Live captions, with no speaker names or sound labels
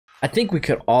I think we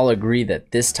could all agree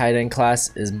that this tight end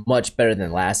class is much better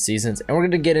than last season's, and we're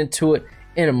going to get into it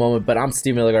in a moment. But I'm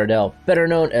Steven Gardell, better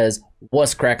known as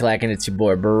What's Crack-Lackin'. It's your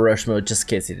boy Broshmo, just in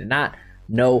case you did not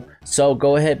know. So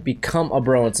go ahead, become a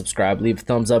bro and subscribe. Leave a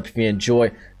thumbs up if you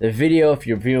enjoy the video. If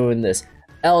you're viewing this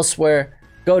elsewhere,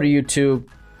 go to YouTube,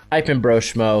 type in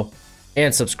Broshmo,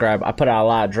 and subscribe. I put out a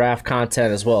lot of draft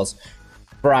content as well as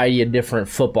a variety of different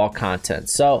football content.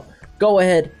 So go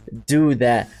ahead, do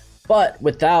that. But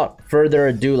without further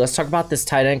ado, let's talk about this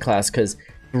tight end class, because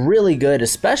really good,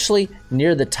 especially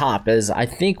near the top, as I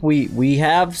think we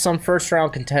have some first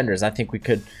round contenders. I think we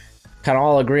could kind of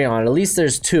all agree on. At least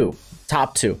there's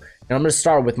top two. And I'm going to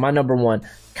start with my number one,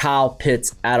 Kyle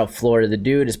Pitts out of Florida. The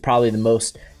dude is probably the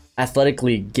most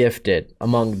athletically gifted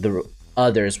among the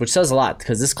others, which says a lot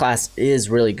because this class is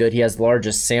really good. He has the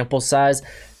largest sample size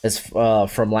as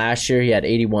from last year. He had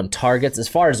 81 targets as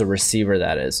far as a receiver,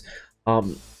 that is.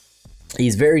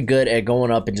 He's very good at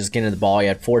going up and just getting the ball. He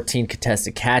had 14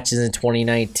 contested catches in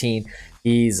 2019.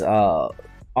 He's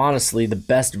honestly the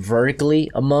best vertically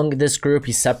among this group.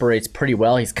 He separates pretty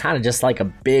well. He's kind of just like a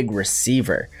big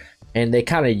receiver, and they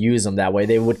kind of use him that way.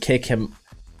 They would kick him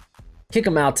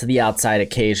out to the outside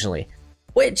occasionally,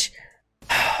 which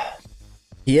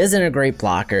he isn't a great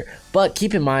blocker. But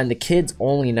keep in mind, the kid's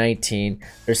only 19.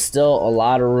 There's still a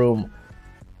lot of room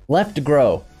left to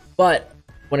grow. But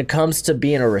when it comes to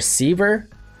being a receiver,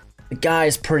 the guy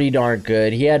is pretty darn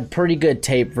good. He had pretty good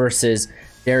tape versus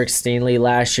Derek Stingley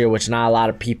last year, which not a lot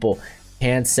of people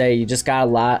can say. You just gotta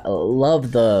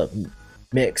love the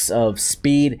mix of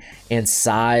speed and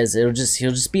size. He'll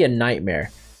just be a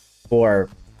nightmare for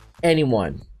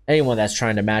anyone that's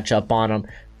trying to match up on him.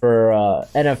 For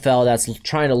NFL that's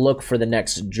trying to look for the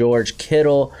next George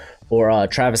Kittle or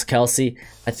Travis Kelce,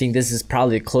 I think this is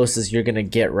probably the closest you're gonna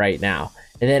get right now.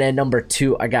 And then at number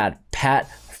two, I got Pat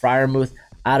Freiermuth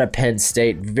out of Penn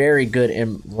State. Very good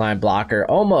in-line blocker.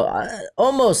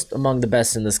 Almost among the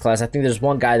best in this class. I think there's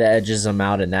one guy that edges him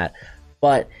out in that.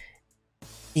 But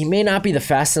he may not be the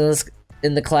fastest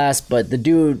in the class, but the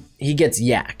dude, he gets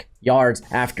yards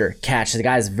after catch. The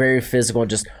guy is very physical and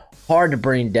just hard to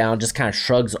bring down. Just kind of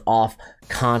shrugs off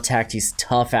contact. He's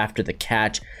tough after the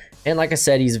catch. And like I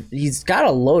said, he's got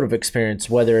a load of experience,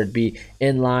 whether it be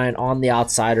in line, on the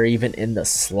outside, or even in the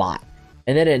slot.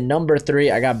 And then at number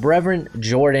three, I got Brevin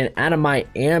Jordan out of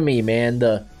Miami, man.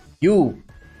 You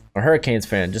a Hurricanes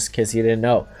fan, just in case you didn't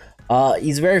know.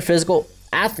 He's very physical,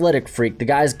 athletic freak. The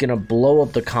guy's going to blow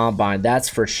up the combine, that's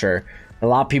for sure. A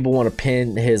lot of people want to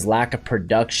pin his lack of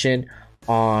production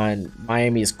on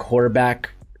Miami's quarterback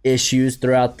issues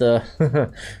throughout the...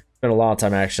 it's been a long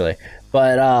time, actually.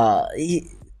 But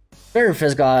very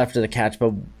physical after the catch,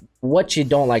 but what you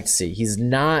don't like to see,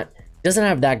 doesn't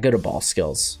have that good of ball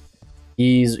skills.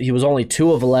 He was only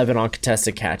 2 of 11 on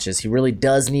contested catches. He really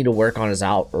does need to work on his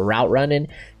route running,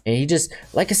 and he just,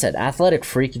 like I said, athletic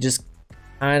freak. He just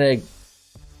kind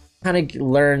of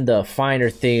learned the finer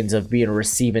things of being a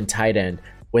receiving tight end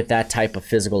with that type of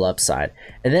physical upside.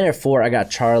 And then at 4, I got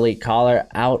Charlie Collar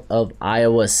out of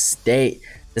Iowa State.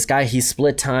 This guy, he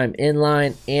split time in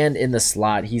line and in the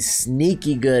slot. He's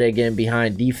sneaky good at getting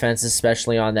behind defense,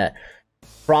 especially on that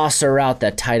crosser route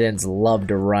that tight ends love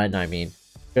to run. I mean,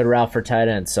 good route for tight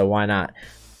ends, so why not?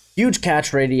 Huge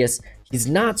catch radius. He's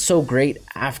not so great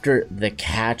after the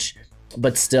catch,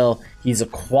 but still, he's a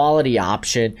quality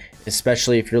option,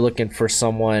 especially if you're looking for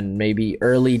someone maybe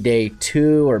early day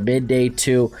 2 or mid day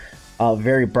 2.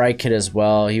 Very bright kid as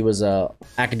well. He was a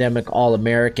academic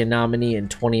All-American nominee in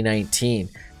 2019.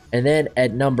 And then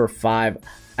at number 5,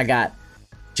 I got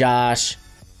Josh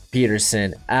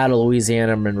Peterson out of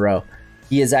Louisiana Monroe.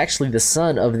 He is actually the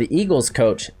son of the Eagles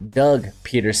coach, Doug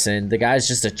Peterson. The guy's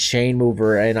just a chain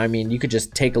mover, and I mean, you could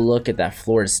just take a look at that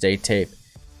Florida State tape.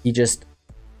 He just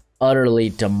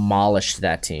utterly demolished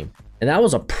that team. And that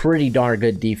was a pretty darn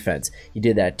good defense. He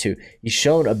did that too. He's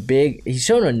shown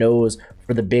a nose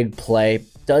for the big play.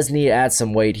 Does need to add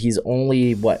some weight. He's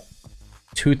only, what,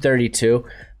 232?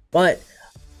 But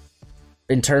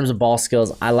in terms of ball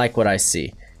skills, I like what I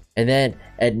see. And then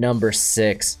at number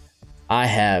 6, I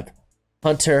have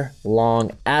Hunter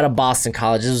Long out of Boston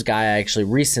College. This is a guy I actually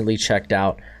recently checked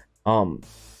out.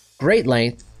 Great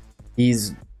length.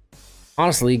 He's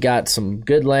honestly got some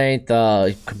good length.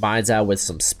 He combines that with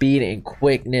some speed and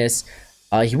quickness.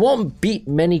 He won't beat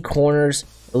many corners,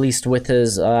 at least with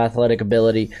his athletic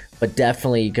ability, but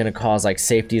definitely going to cause like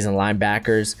safeties and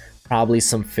linebackers probably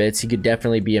some fits. He could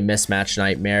definitely be a mismatch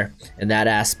nightmare in that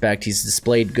aspect. He's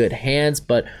displayed good hands,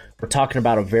 but we're talking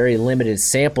about a very limited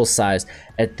sample size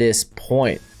at this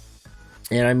point.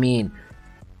 And I mean,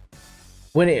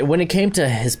 when it came to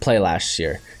his play last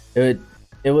year,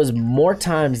 it was more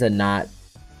times than not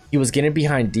he was getting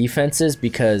behind defenses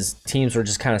because teams were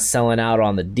just kind of selling out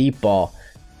on the deep ball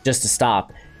just to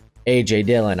stop AJ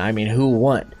Dillon. I mean, who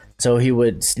wouldn't? So he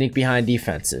would sneak behind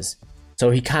defenses. So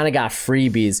he kind of got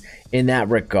freebies in that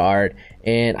regard.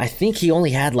 And I think he only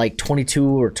had like 22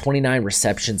 or 29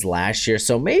 receptions last year.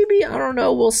 So maybe, I don't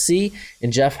know, we'll see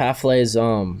in Jeff Hafley's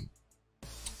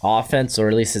offense, or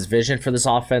at least his vision for this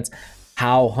offense,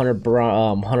 how Hunter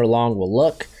Long will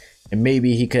look. And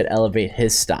maybe he could elevate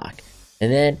his stock.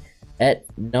 And then at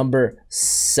number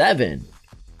 7,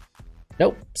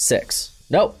 nope, 6,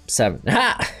 nope, 7.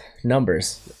 Ha!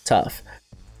 Numbers, tough.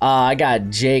 I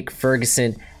got Jake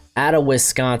Ferguson out of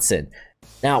Wisconsin.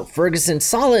 Now, Ferguson,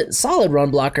 solid run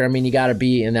blocker. I mean, you got to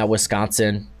be in that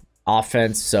Wisconsin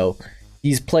offense. So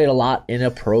he's played a lot in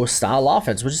a pro-style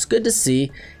offense, which is good to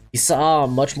see. He saw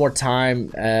much more time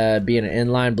being an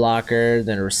inline blocker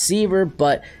than a receiver,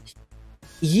 but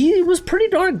he was pretty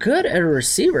darn good at a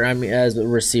receiver. I mean, as a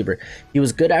receiver, he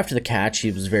was good after the catch.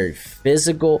 He was very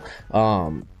physical,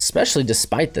 especially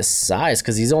despite the size,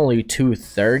 because he's only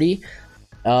 230.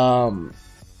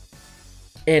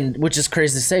 And which is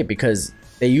crazy to say because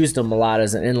they used him a lot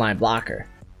as an inline blocker,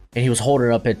 and he was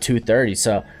holding up at 230.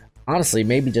 So honestly,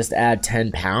 maybe just add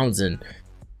 10 pounds and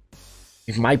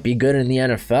he might be good in the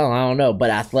NFL. I don't know,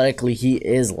 but athletically he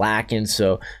is lacking.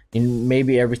 So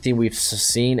maybe everything we've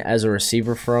seen as a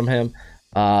receiver from him,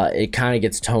 it kind of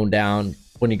gets toned down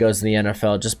when he goes to the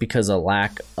NFL just because of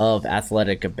lack of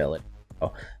athletic ability.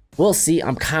 So we'll see.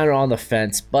 I'm kind of on the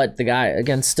fence, but the guy,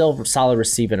 again, still solid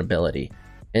receiving ability.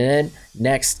 And then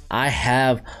next I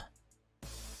have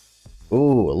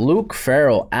Luke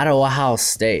Farrell out of Ohio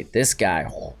State. This guy,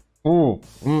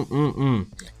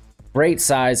 great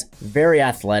size, very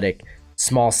athletic,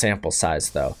 small sample size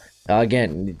though.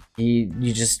 Again,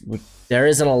 there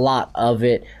isn't a lot of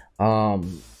it.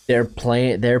 They're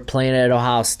playing at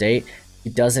Ohio State. He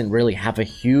doesn't really have a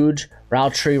huge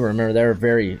route tree. Remember, they're a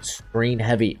very screen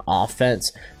heavy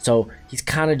offense, so he's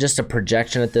kind of just a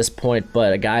projection at this point,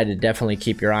 but a guy to definitely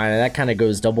keep your eye on. And that kind of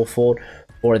goes double fold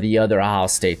for the other Ohio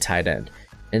State tight end.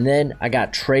 And then I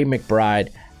got Trey McBride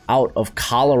out of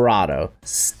Colorado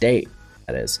State.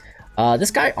 That is,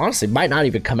 this guy honestly might not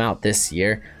even come out this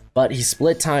year, but he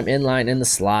split time inline in the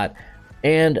slot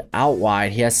and out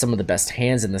wide. He has some of the best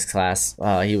hands in this class.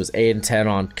 He was 8 and 10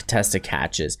 on contested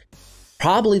catches.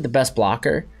 Probably the best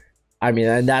blocker. I mean,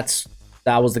 and that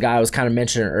was the guy I was kind of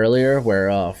mentioning earlier, where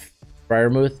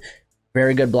Freiermuth,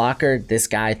 very good blocker. This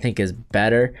guy I think is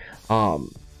better.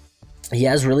 He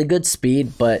has really good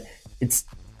speed, but it's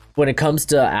when it comes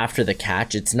to after the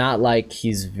catch, it's not like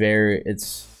he's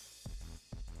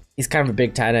kind of a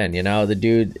big tight end, you know. The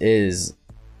dude is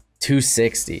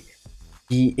 260.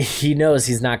 He knows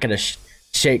he's not gonna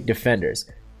shake defenders,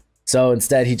 so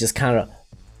instead he just kind of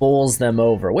bowls them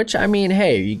over, which, I mean,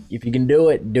 hey, if you can do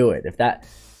it, do it.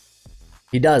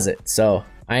 He does it, so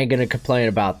I ain't gonna complain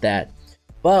about that.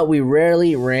 But he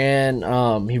rarely ran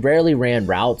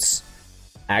routes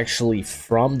actually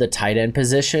from the tight end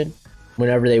position.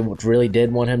 Whenever they really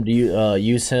did want him to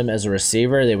use him as a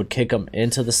receiver, they would kick him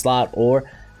into the slot or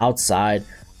outside.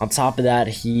 On top of that,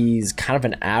 he's kind of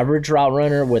an average route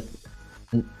runner with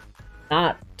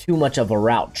not too much of a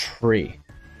route tree.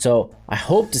 So I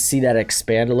hope to see that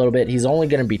expand a little bit. He's only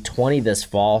going to be 20 this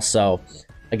fall. So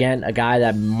again, a guy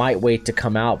that might wait to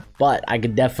come out, but I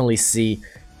could definitely see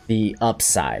the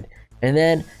upside. And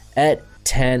then at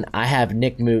 10, I have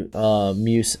Nick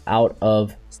Muse out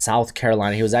of South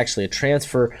Carolina. He was actually a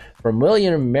transfer from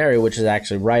William & Mary, which is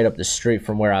actually right up the street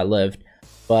from where I lived,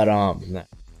 but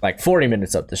like 40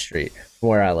 minutes up the street from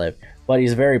where I live. But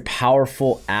he's a very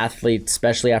powerful athlete,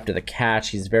 especially after the catch.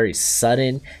 He's very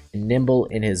sudden and nimble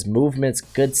in his movements,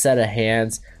 good set of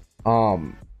hands.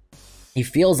 He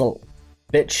feels a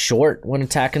bit short when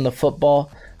attacking the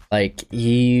football. Like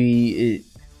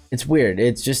it's weird.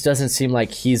 It just doesn't seem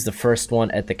like he's the first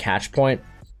one at the catch point,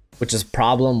 which is a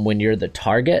problem when you're the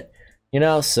target, you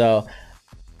know? So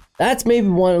that's maybe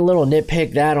one little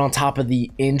nitpick. That on top of the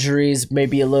injuries,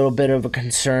 maybe a little bit of a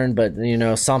concern, but you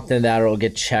know, something that'll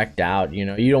get checked out. You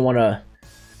know, you don't want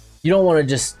to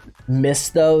just miss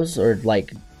those or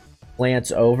like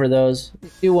glance over those.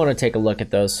 You want to take a look at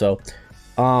those. So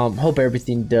hope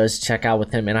everything does check out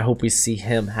with him, and I hope we see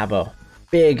him have a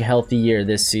big healthy year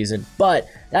this season. But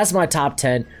that's my top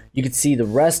 10. You can see the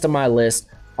rest of my list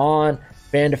on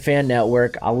Fan to Fan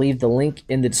Network. I'll leave the link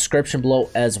in the description below,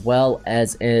 as well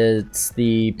as it's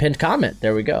the pinned comment.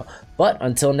 There we go. But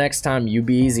until next time, you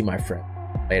be easy, my friend.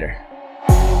 Later.